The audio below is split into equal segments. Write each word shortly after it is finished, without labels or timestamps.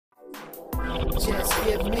Just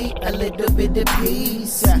give me a little bit of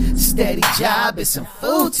peace, steady job and some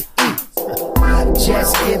food to eat.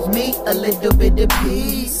 Just give me a little bit of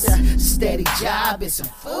peace, steady job and some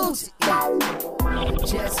food to eat.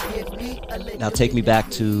 Just give me a little. Now take me back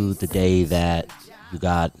to the day that you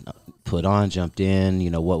got put on, jumped in. You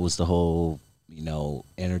know, what was the whole, you know,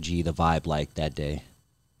 energy, the vibe like that day?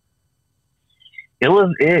 It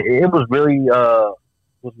was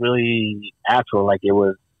really actual. Like, it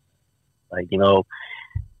was like, you know,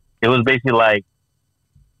 it was basically like,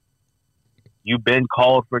 you've been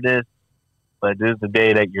called for this, but this is the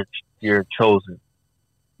day that you're chosen.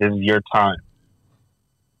 This is your time.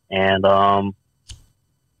 And you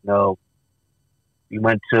know, we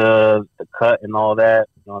went to the cut and all that.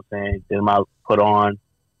 You know what I'm saying? Did my put on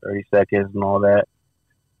 30 seconds and all that.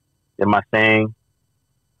 Did my thing,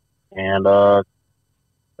 and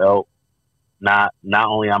felt not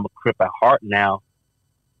only I'm a Crip at heart now,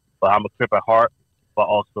 but I'm a Crip at heart, but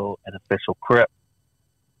also an official Crip.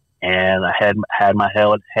 And I had my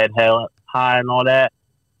head held high and all that.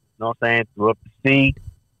 You know what I'm saying? Threw up the sea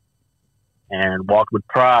and walked with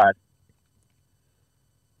pride.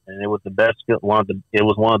 And it was one of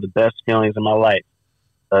the best feelings in my life,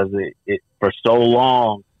 because it for so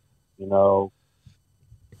long, you know,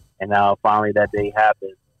 and now finally that day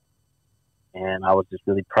happened, and I was just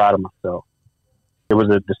really proud of myself. It was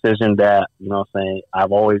a decision that, you know what I'm saying,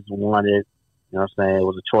 I've always wanted. You know what I'm saying? It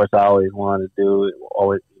was a choice I always wanted to do.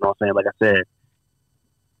 Always, you know what I'm saying? Like I said,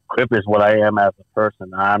 Crip is what I am as a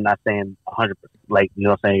person. I'm not saying 100%, like, you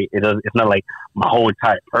know what I'm saying? It's not like my whole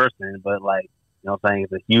entire person, but like, you know what I'm saying?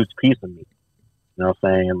 It's a huge piece of me. You know what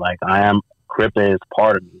I'm saying? Like, Crip is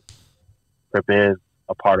part of me. Crip is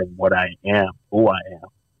a part of what I am, who I am.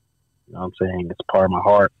 You know what I'm saying? It's part of my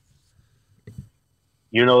heart.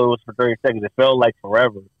 You know, it was for 30 seconds. It felt like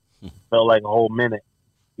forever. It felt like a whole minute.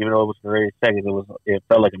 Even though it was for 30 seconds, it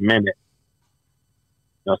felt like a minute.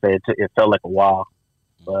 You know what I'm saying? It felt like a while.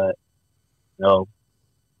 But, you know,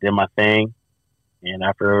 did my thing. And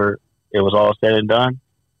after it was all said and done,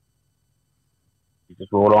 we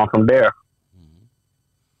just rolled on from there.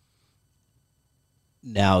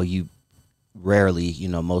 Now, you rarely, you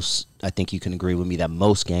know, I think you can agree with me that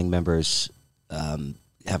most gang members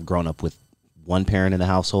have grown up with one parent in the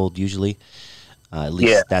household, usually. At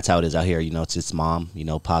least that's how it is out here. You know, it's mom. You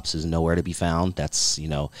know, pops is nowhere to be found. That's, you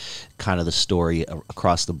know, kind of the story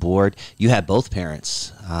across the board. You had both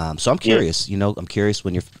parents. So I'm curious, you know,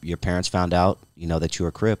 when your parents found out, you know, that you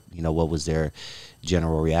were Crip, you know, what was their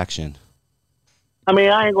general reaction? I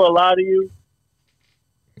mean, I ain't gonna lie to you.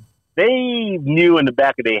 They knew in the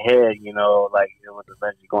back of their head, you know, like, it was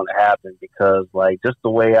eventually going to happen, because, like, just the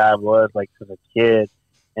way I was, like, to the kid.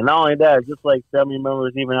 And not only that, just like family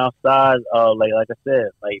members, even outside, like I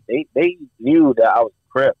said, like they knew that I was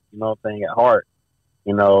Crip, you know what I'm saying, at heart.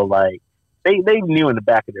 You know, like they knew in the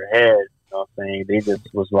back of their head, you know what I'm saying. They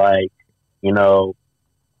just was like, you know,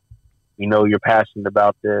 you're passionate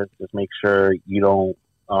about this. Just make sure you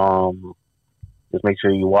don't, just make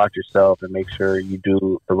sure you watch yourself and make sure you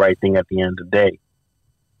do the right thing at the end of the day.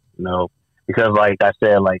 You know, because like I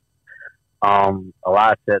said, like a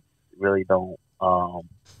lot of sets really don't.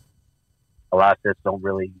 A lot of sets don't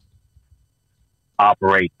really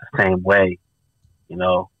operate the same way, you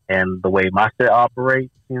know, and the way my set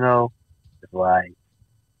operates, you know, it's like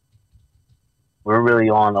we're really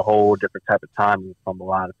on a whole different type of timing from a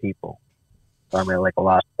lot of people. I mean, like a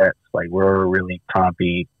lot of sets, like we're really trying to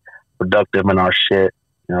be productive in our shit,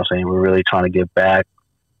 you know what I'm saying? We're really trying to give back.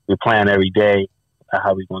 We plan every day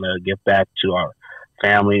how we're going to give back to our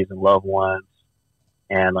families and loved ones,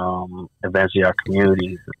 and eventually our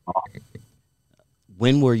communities.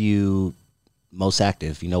 When were you most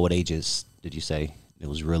active? You know, what ages did you say it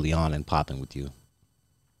was really on and popping with you?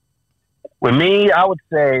 With me, I would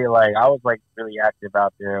say, like, I was, like, really active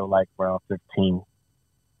out there, like, around 15.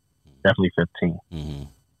 Definitely 15. Mm-hmm.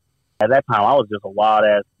 At that time, I was just a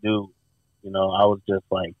wild-ass dude. You know, I was just,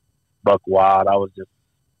 like, buck wild. I was just,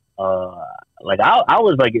 like, I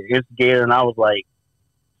was, like, instigator, and I was, like,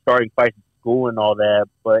 starting fights in school and all that,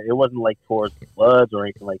 but it wasn't, like, towards Bloods or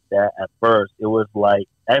anything like that at first. It was, like,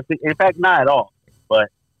 in fact, not at all. But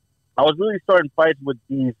I was really starting fights with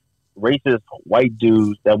these racist white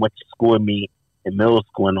dudes that went to school with me in middle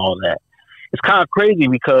school and all that. It's kind of crazy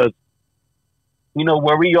because, you know,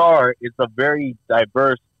 where we are, it's a very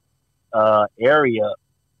diverse area,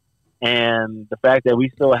 and the fact that we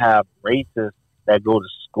still have racists that go to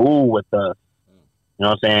school with us, you know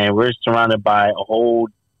what I'm saying? We're surrounded by a whole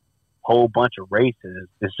bunch of races.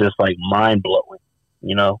 It's just like mind blowing,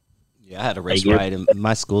 you know? Yeah, I had a race riot in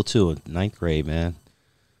my school too, in 9th grade, man.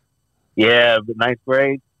 Yeah, the 9th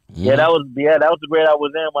grade. Yeah, that was the grade I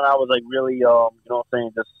was in when I was like really you know what I'm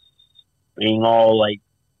saying, just being all like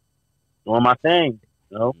doing my thing,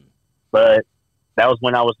 you know. But that was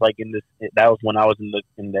when I was like in this. That was when I was in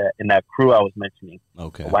that crew I was mentioning.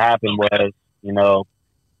 Okay. What happened was, you know,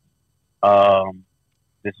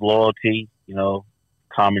 disloyalty, you know,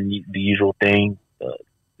 the usual thing,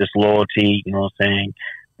 disloyalty, you know what I'm saying,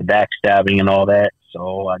 the backstabbing and all that.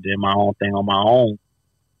 So I did my own thing on my own,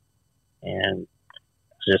 and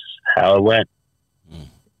just how it went.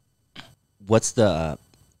 What's the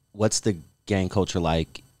gang culture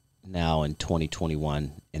like now in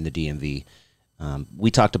 2021 in the DMV?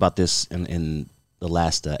 We talked about this in the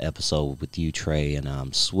last episode with you, Trey,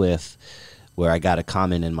 and Swift, where I got a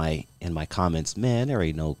comment in my comments. Man, there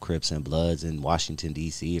ain't no Crips and Bloods in Washington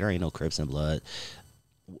D.C. There ain't no Crips and Blood.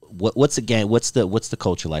 What's the gang? What's the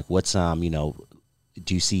culture like? What's you know?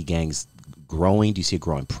 Do you see gangs growing? Do you see a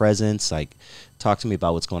growing presence? Like, talk to me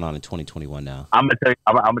about what's going on in 2021 now. I'm gonna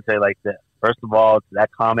tell you like this. First of all, to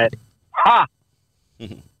that comment, ha!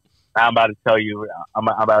 I'm about to tell you. I'm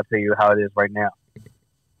about to tell you how it is right now.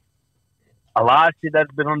 A lot of shit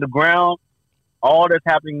that's been on the ground, all that's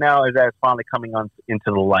happening now is that it's finally coming into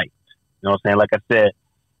the light. You know what I'm saying? Like I said,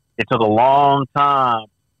 it took a long time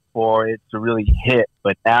for it to really hit,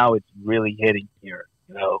 but now it's really hitting here.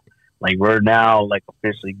 You know, like we're now like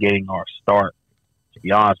officially getting our start. To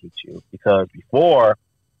be honest with you, because before,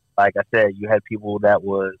 like I said, you had people that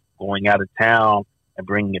was going out of town and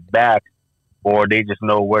bringing it back, or they just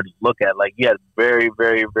know where to look at. Like you had very,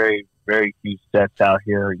 very, very, very few sets out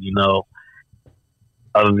here. You know.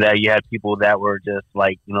 Other than that, you had people that were just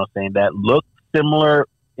like, you know what I'm saying, that looked similar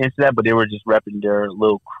into that, but they were just repping their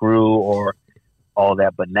little crew or all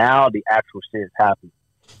that. But now the actual shit is happening.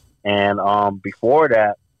 And before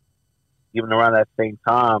that, even around that same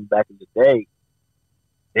time back in the day,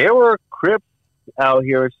 there were Crips out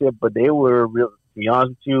here and shit, but they were real, to be honest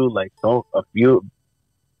with you, like some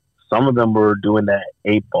of them were doing that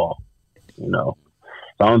 8-ball, you know.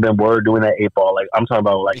 Some of them were doing that 8-ball. Like I'm talking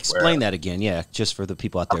about, like explain that again, yeah, just for the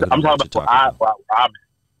people out there. I'm talking about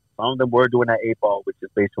some of them were doing that 8-ball, which is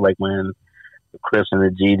basically like when the Crips and the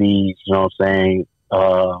GDs, you know what I'm saying,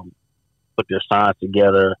 put their signs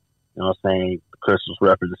together. You know what I'm saying. The Crips was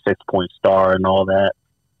representing the 6-point star and all that.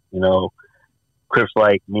 You know, Crips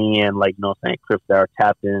like me and like, you know what I'm saying, Crips that are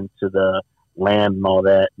tapped into the land and all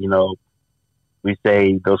that. You know, we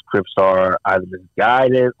say those Crips are either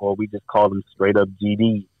misguided or we just call them straight up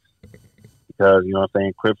GDs. Because, you know what I'm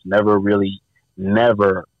saying, Crips never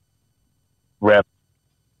rep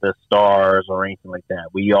the stars or anything like that.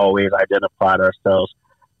 We always identified ourselves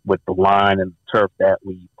with the line and the turf that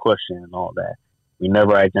we push in and all that. We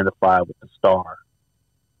never identified with the star.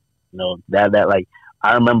 You know, that like,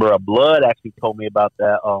 I remember a Blood actually told me about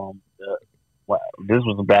that. This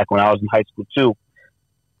was back when I was in high school too.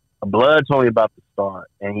 Blood told me about the star,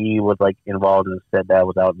 and he was like involved in the set that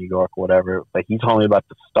was out in New York or whatever. But he told me about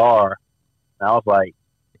the star, and I was like,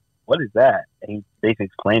 "What is that?" And he basically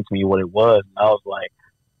explained to me what it was, and I was like,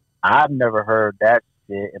 "I've never heard that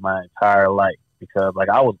shit in my entire life." Because like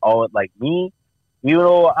I was always like me, even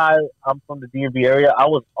though I'm from the DMV area, I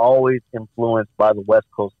was always influenced by the West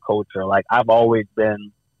Coast culture. Like I've always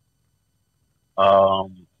been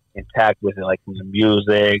intact with it, like from the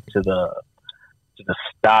music to the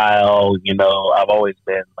style, you know. I've always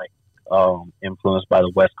been like influenced by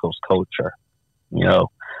the West Coast culture, you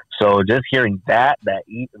know. So just hearing that like,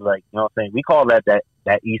 you know what I'm saying, we call that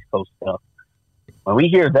East Coast stuff. When we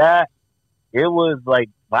hear that, it was like,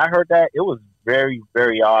 when I heard that, it was very,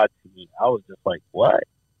 very odd to me. I was just like, what?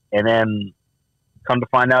 And then come to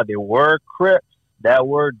find out there were Crips that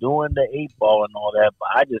were doing the 8-ball and all that, but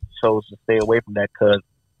I just chose to stay away from that because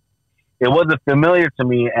it wasn't familiar to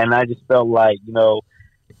me, and I just felt like, you know,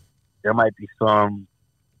 there might be some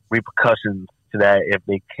repercussions to that if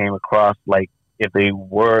they came across, like, if they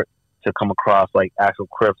were to come across, like, actual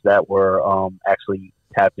Crips that were actually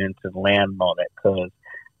tapped into the land and all that, because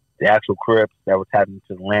the actual Crips that were tapped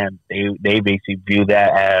into the land, they basically view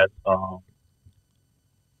that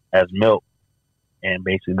as milk, and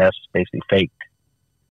basically that's basically fake.